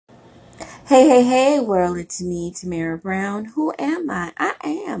Hey, world, it's me, Tamara Brown. Who am I?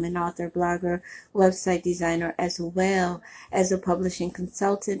 I am an author, blogger, website designer, as well as a publishing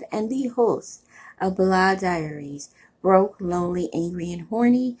consultant and the host of Blah Diaries. Broke, lonely, angry, and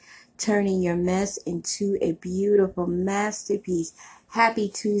horny, turning your mess into a beautiful masterpiece. Happy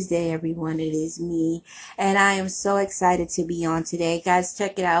Tuesday, everyone. It is me, and I am so excited to be on today. Guys,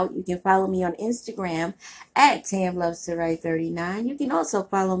 check it out. You can follow me on Instagram at Tam Loves to Write 39. You can also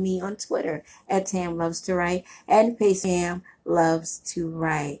follow me on Twitter at Tam Loves to Write and Facebook Tam Loves to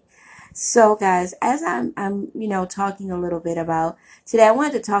Write. So guys, as I'm talking a little bit about today, I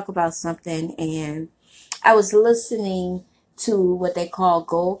wanted to talk about something, and I was listening to what they call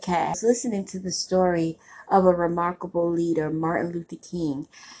Goldcast. I was listening to the story of a remarkable leader, Martin Luther King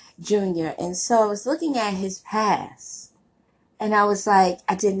Jr. And so I was looking at his past, and I was like,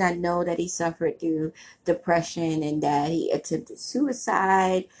 I did not know that he suffered through depression and that he attempted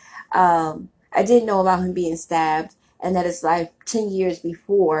suicide. I didn't know about him being stabbed, and that his life 10 years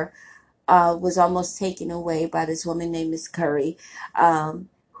before was almost taken away by this woman named Miss Curry,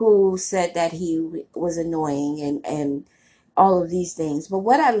 who said that he was annoying and all of these things. But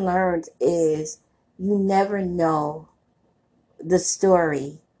what I learned is you never know the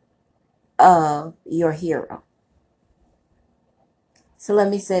story of your hero. So let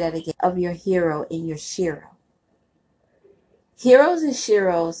me say that again, of your hero and your shero. Heroes and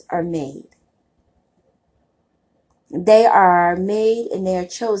sheroes are made. They are made and they are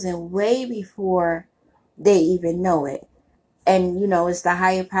chosen way before they even know it. And, it's the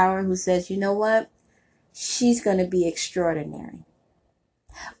higher power who says, you know what? She's going to be extraordinary.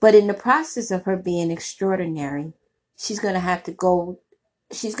 But in the process of her being extraordinary, she's going to have to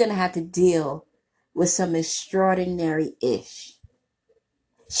deal with some extraordinary-ish.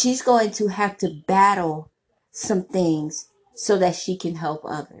 She's going to have to battle some things so that she can help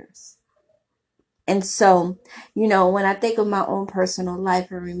others. And so, when I think of my own personal life,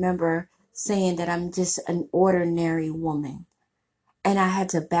 I remember saying that I'm just an ordinary woman. And I had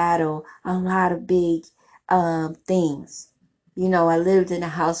to battle a lot of big things. I lived in a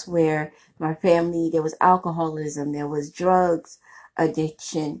house where my family, there was alcoholism, there was drugs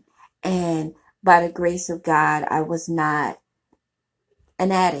addiction. And by the grace of God, I was not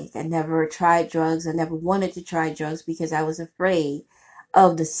an addict. I never tried drugs. I never wanted to try drugs because I was afraid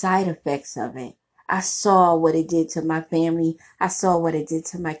of the side effects of it. I saw what it did to my family. I saw what it did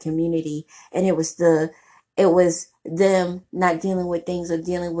to my community. And it was them not dealing with things or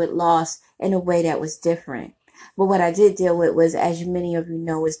dealing with loss in a way that was different. But what I did deal with was, as many of you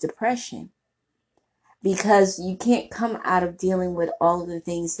know, is depression. Because you can't come out of dealing with all of the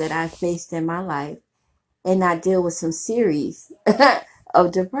things that I faced in my life and not deal with some series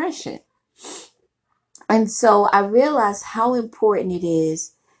of depression. And so I realized how important it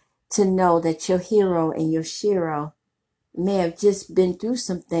is to know that your hero and your shero may have just been through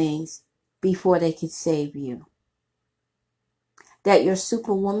some things before they could save you. That your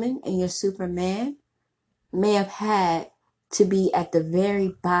superwoman and your superman may have had to be at the very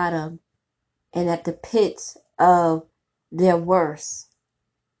bottom and at the pits of their worst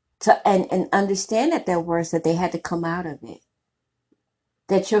and understand at their worst that they had to come out of it.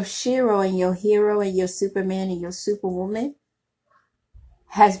 That your shero and your hero and your superman and your superwoman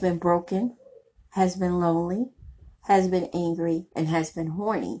has been broken, has been lonely, has been angry, and has been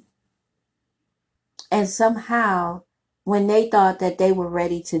horny. And somehow, when they thought that they were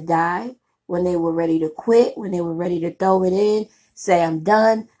ready to die, when they were ready to quit, when they were ready to throw it in, say, I'm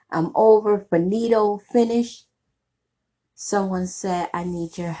done, I'm over, finito, finished, someone said, I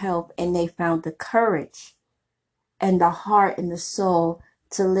need your help. And they found the courage and the heart and the soul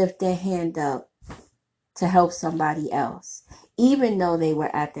to lift their hand up to help somebody else, even though they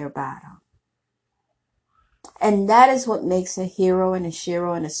were at their bottom. And that is what makes a hero and a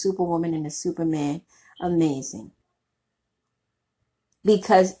shero and a superwoman and a superman amazing.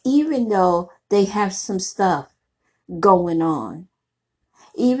 Because even though they have some stuff going on,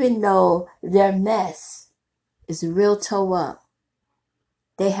 even though their mess is real toe up,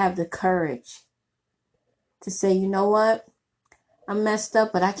 they have the courage to say, you know what? I'm messed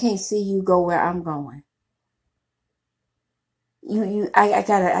up, but I can't see you go where I'm going. I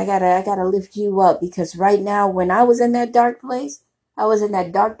gotta lift you up, because right now, when I was in that dark place, I was in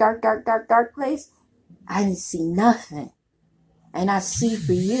that dark place. I didn't see nothing. And I see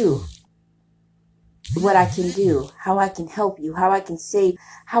for you what I can do, how I can help you, how I can save,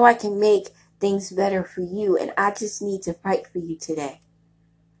 how I can make things better for you. And I just need to fight for you today.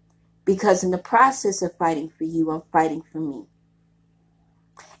 Because in the process of fighting for you, I'm fighting for me.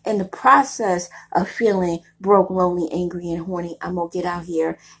 In the process of feeling broke, lonely, angry, and horny, I'm going to get out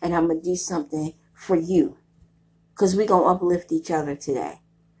here and I'm going to do something for you. Because we're going to uplift each other today.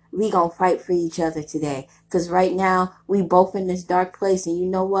 We going to fight for each other today. Because right now, we both in this dark place. And you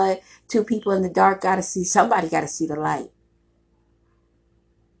know what? Two people in the dark got to see, somebody got to see the light.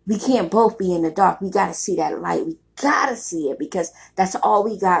 We can't both be in the dark. We got to see that light. We got to see it because that's all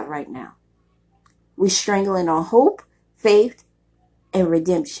we got right now. We're strangling on hope, faith, and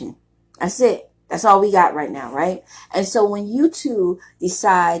redemption. That's it. That's all we got right now, right? And so when you two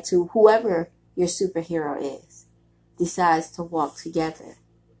decide to, whoever your superhero is, decides to walk together,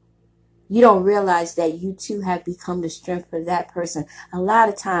 you don't realize that you two have become the strength for that person. A lot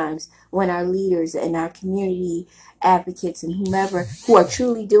of times when our leaders and our community advocates and whomever who are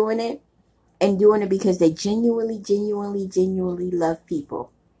truly doing it and doing it because they genuinely love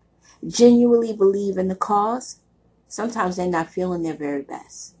people, genuinely believe in the cause, sometimes they're not feeling their very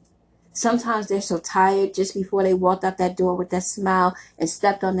best. Sometimes they're so tired just before they walked out that door with that smile and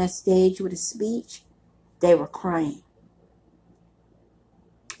stepped on that stage with a speech, they were crying.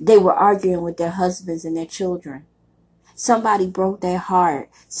 They were arguing with their husbands and their children. Somebody broke their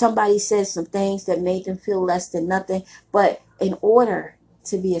heart. Somebody said some things that made them feel less than nothing. But in order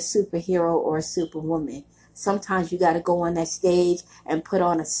to be a superhero or a superwoman, sometimes you got to go on that stage and put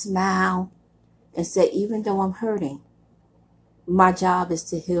on a smile and say, even though I'm hurting, my job is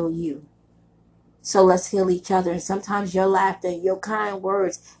to heal you. So let's heal each other. And sometimes your laughter, your kind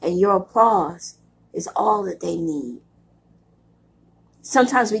words, and your applause is all that they need.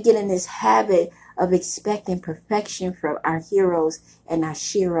 Sometimes we get in this habit of expecting perfection from our heroes and our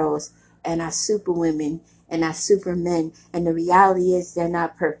sheroes and our superwomen and our supermen. And the reality is they're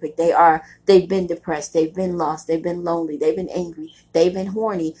not perfect. They've been depressed. They've been lost. They've been lonely. They've been angry. They've been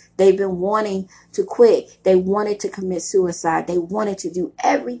horny. They've been wanting to quit. They wanted to commit suicide. They wanted to do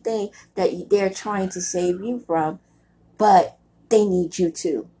everything that they're trying to save you from, but they need you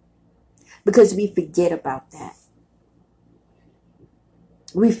too. Because we forget about that.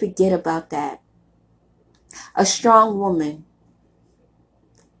 We forget about that. A strong woman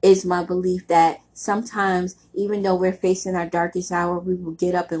is my belief that sometimes, even though we're facing our darkest hour, we will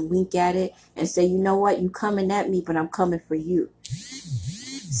get up and wink at it and say, you know what, you coming at me, but I'm coming for you.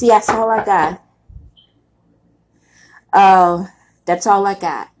 See, that's all I got. That's all I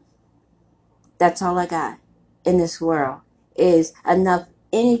got. That's all I got in this world is enough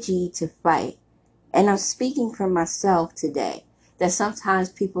energy to fight. And I'm speaking for myself today that sometimes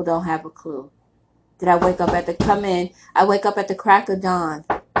people don't have a clue. That I wake up at the crack of dawn.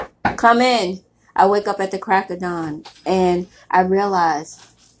 Come in. I wake up at the crack of dawn and I realize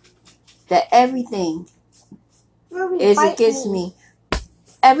that everything is against me.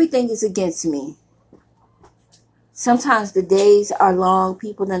 Everything is against me. Sometimes the days are long.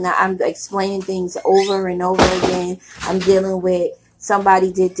 I'm explaining things over and over again. I'm dealing with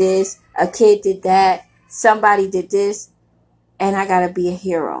somebody did this, a kid did that, somebody did this, and I gotta be a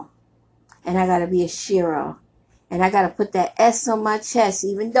hero. And I gotta be a shero. And I gotta put that S on my chest,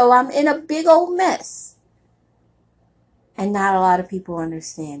 even though I'm in a big old mess. And not a lot of people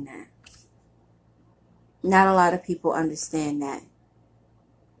understand that. Not a lot of people understand that.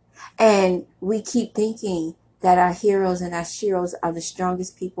 And we keep thinking that our heroes and our sheroes are the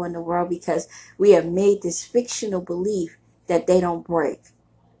strongest people in the world because we have made this fictional belief that they don't break.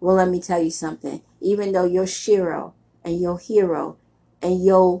 Well, let me tell you something. Even though your shero and your hero and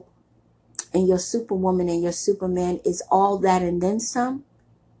your superwoman and your superman is all that and then some,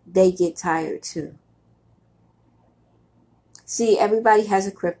 they get tired too. See, everybody has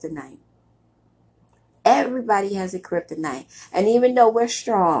a kryptonite. Everybody has a kryptonite. And even though we're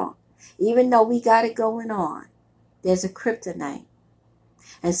strong, even though we got it going on, there's a kryptonite.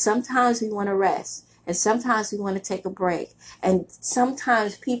 And sometimes we want to rest. And sometimes we want to take a break. And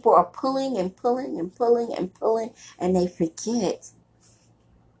sometimes people are pulling and pulling and pulling and pulling, and they forget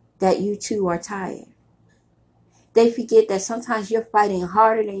that you too are tired. They forget that sometimes you're fighting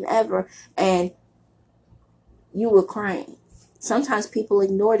harder than ever and you were crying. Sometimes people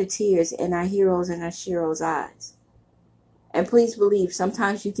ignore the tears in our heroes and our sheroes' eyes. And please believe,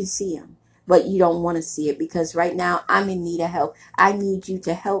 sometimes you can see them, but you don't want to see it because right now I'm in need of help. I need you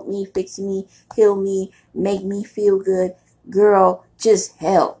to help me, fix me, heal me, make me feel good. Girl, just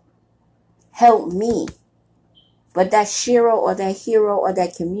help. Help me. But that shero or that hero or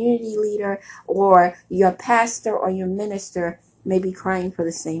that community leader or your pastor or your minister may be crying for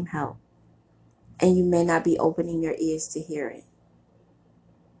the same help. And you may not be opening your ears to hear it.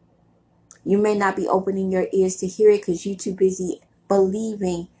 You may not be opening your ears to hear it because you're too busy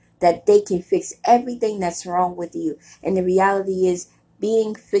believing that they can fix everything that's wrong with you. And the reality is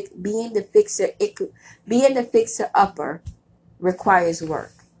being the fixer, being the fixer upper requires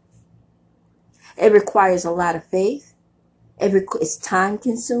work. It requires a lot of faith. It's time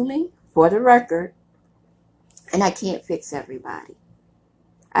consuming, for the record, and I can't fix everybody.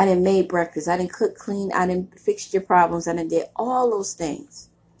 I done made breakfast. I done cook, clean. I done fixed your problems. I done did all those things.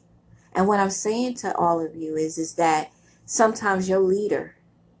 And what I'm saying to all of you is that sometimes your leader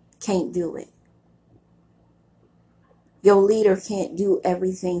can't do it. Your leader can't do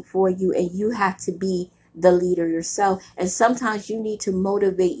everything for you, and you have to be the leader yourself. And sometimes you need to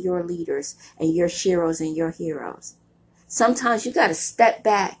motivate your leaders and your sheroes and your heroes. Sometimes you got to step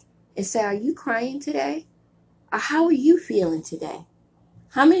back and say, are you crying today? Or how are you feeling today?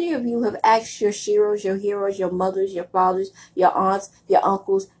 How many of you have asked your sheroes, your heroes, your mothers, your fathers, your aunts, your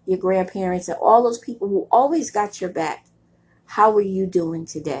uncles, your grandparents, and all those people who always got your back, how are you doing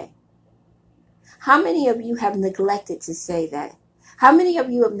today? How many of you have neglected to say that? How many of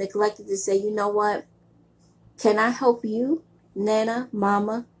you have neglected to say, you know what? Can I help you, Nana,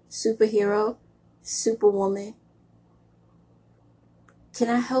 Mama, superhero, superwoman? Can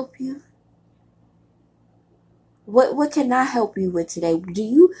I help you? What can I help you with today? Do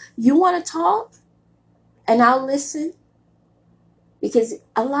you want to talk? And I'll listen? Because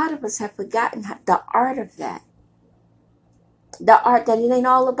a lot of us have forgotten the art of that. The art that it ain't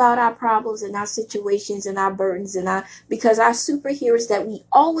all about our problems and our situations and our burdens because our superheroes that we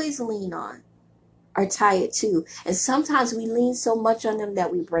always lean on are tired too. And sometimes we lean so much on them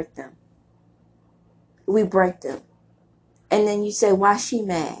that we break them. We break them. And then you say, why she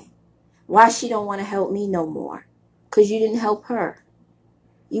mad? Why she don't want to help me no more? Because you didn't help her.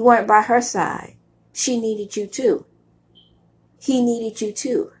 You weren't by her side. She needed you too. He needed you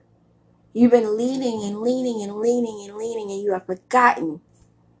too. You've been leaning and leaning and leaning and leaning, and you have forgotten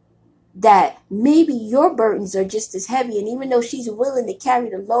that maybe your burdens are just as heavy. And even though she's willing to carry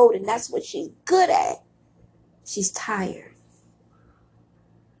the load, and that's what she's good at, she's tired.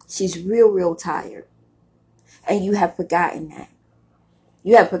 She's real tired. And you have forgotten that.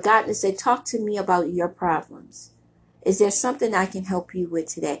 You have forgotten to say, talk to me about your problems. Is there something I can help you with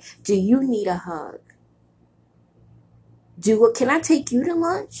today? Do you need a hug? Can I take you to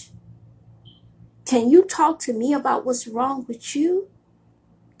lunch? Can you talk to me about what's wrong with you?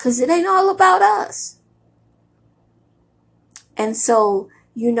 Because it ain't all about us. And so,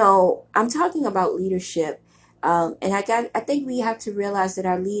 I'm talking about leadership. And I think we have to realize that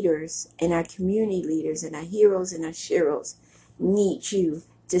our leaders and our community leaders and our heroes and our sheroes need you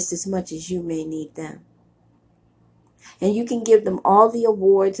just as much as you may need them. And you can give them all the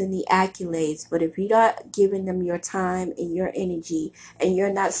awards and the accolades, but if you're not giving them your time and your energy, and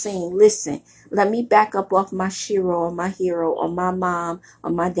you're not saying, listen, let me back up off my shero or my hero or my mom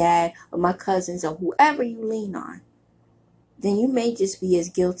or my dad or my cousins or whoever you lean on, then you may just be as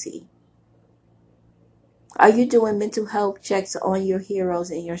guilty. Are you doing mental health checks on your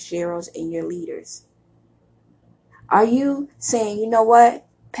heroes and your sheroes and your leaders? Are you saying, you know what,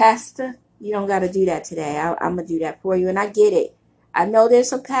 Pastor, you don't got to do that today. I'm going to do that for you. And I get it. I know there's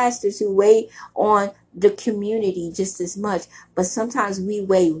some pastors who weigh on the community just as much, but sometimes we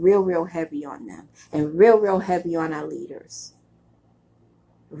weigh real heavy on them and real heavy on our leaders.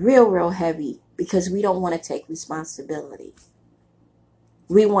 Real heavy because we don't want to take responsibility.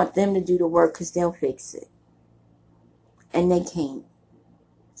 We want them to do the work because they'll fix it. And they can't.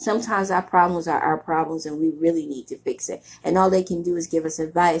 Sometimes our problems are our problems and we really need to fix it. And all they can do is give us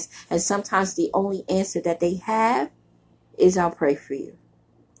advice. And sometimes the only answer that they have is I'll pray for you.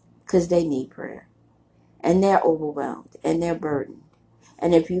 Because they need prayer. And they're overwhelmed and they're burdened.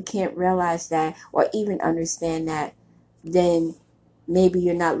 And if you can't realize that or even understand that, then maybe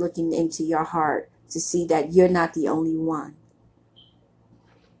you're not looking into your heart to see that you're not the only one.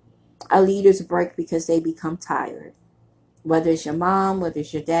 Our leaders break because they become tired. Whether it's your mom, whether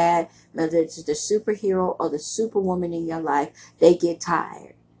it's your dad, whether it's the superhero or the superwoman in your life, they get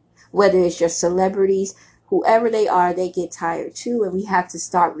tired. Whether it's your celebrities, whoever they are, they get tired too. And we have to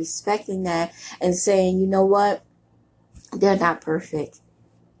start respecting that and saying, you know what? They're not perfect,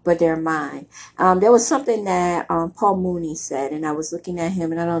 but they're mine. There was something that Paul Mooney said, and I was looking at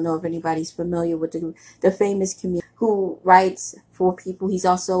him, and I don't know if anybody's familiar with the famous comedian who writes for people. He's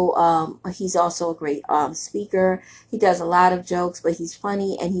also a great speaker. He does a lot of jokes, but he's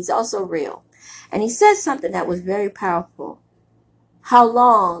funny and he's also real. And he said something that was very powerful. How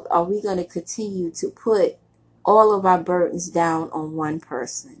long are we going to continue to put all of our burdens down on one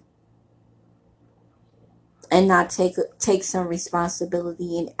person and not take some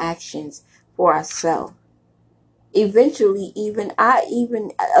responsibility and actions for ourselves? Eventually, even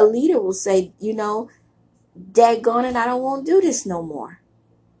a leader will say, daggone it, I don't want to do this no more.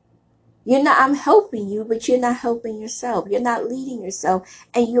 You're not, I'm helping you, but you're not helping yourself. You're not leading yourself.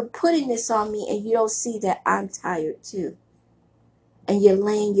 And you're putting this on me, and you don't see that I'm tired too. And you're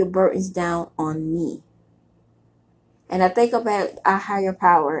laying your burdens down on me. And I think about our higher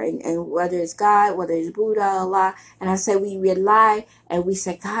power, and whether it's God, whether it's Buddha, Allah, and I say we rely and we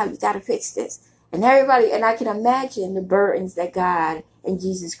say, God, you got to fix this. And everybody, and I can imagine the burdens that God and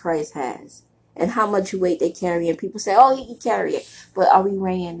Jesus Christ has and how much weight they carry. And people say, oh, he can carry it. But are we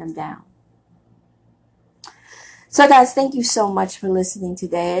weighing them down? So, guys, thank you so much for listening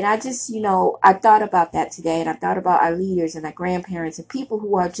today. And I just, I thought about that today, and I thought about our leaders and our grandparents and people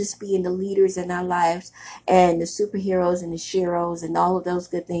who are just being the leaders in our lives, and the superheroes and the sheroes and all of those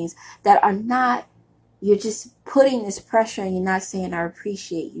good things that are not, you're just putting this pressure and you're not saying, I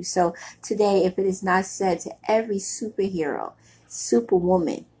appreciate you. So today, if it is not said to every superhero,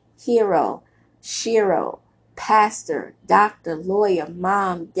 superwoman, hero, shero, pastor, doctor, lawyer,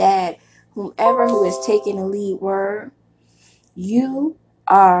 mom, dad, whomever who is taking the lead word, you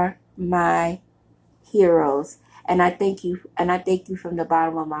are my heroes. And I thank you from the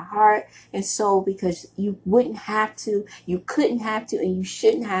bottom of my heart and soul, because you wouldn't have to, you couldn't have to, and you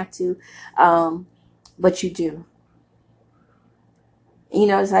shouldn't have to, but you do.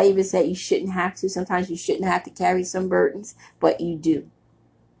 As I even said, you shouldn't have to. Sometimes you shouldn't have to carry some burdens, but you do.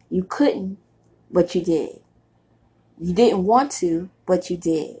 You couldn't, but you did. You didn't want to, but you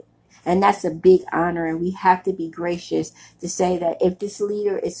did. And that's a big honor. And we have to be gracious to say that if this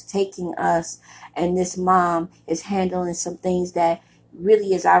leader is taking us and this mom is handling some things that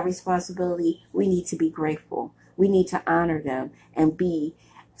really is our responsibility, we need to be grateful. We need to honor them and be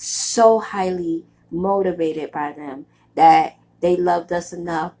so highly motivated by them that they loved us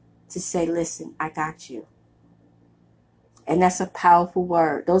enough to say, listen, I got you. And that's a powerful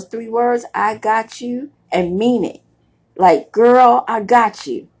word. Those 3 words, I got you, and mean it. Like, girl, I got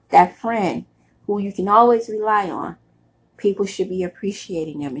you. That friend who you can always rely on. People should be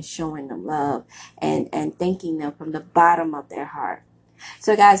appreciating them and showing them love and thanking them from the bottom of their heart.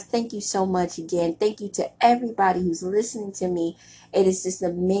 So, guys, thank you so much again. Thank you to everybody who's listening to me. It is just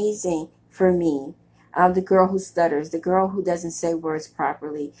amazing for me. I'm the girl who stutters, the girl who doesn't say words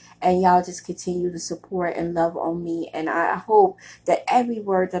properly. And y'all just continue to support and love on me. And I hope that every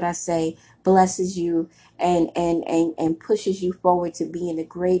word that I say blesses you and pushes you forward to being the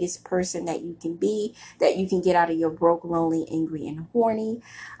greatest person that you can be, that you can get out of your broke, lonely, angry, and horny,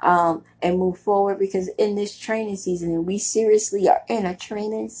 and move forward. Because in this training season, and we seriously are in a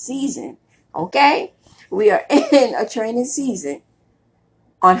training season, okay? We are in a training season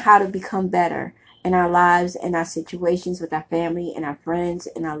on how to become better in our lives and our situations with our family and our friends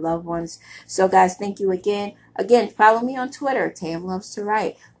and our loved ones. So, guys, thank you again. Again, follow me on Twitter, Tam Loves to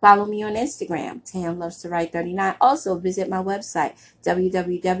Write. Follow me on Instagram, Tam Loves to Write 39. Also, visit my website,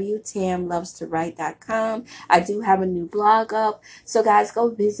 www.tamlovestowrite.com. I do have a new blog up. So, guys,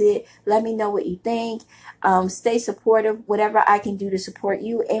 go visit. Let me know what you think. Stay supportive. Whatever I can do to support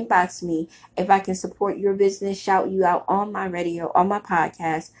you, inbox me. If I can support your business, shout you out on my radio, on my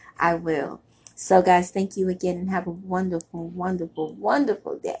podcast, I will. So, guys, thank you again and have a wonderful, wonderful,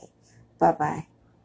 wonderful day. Bye-bye.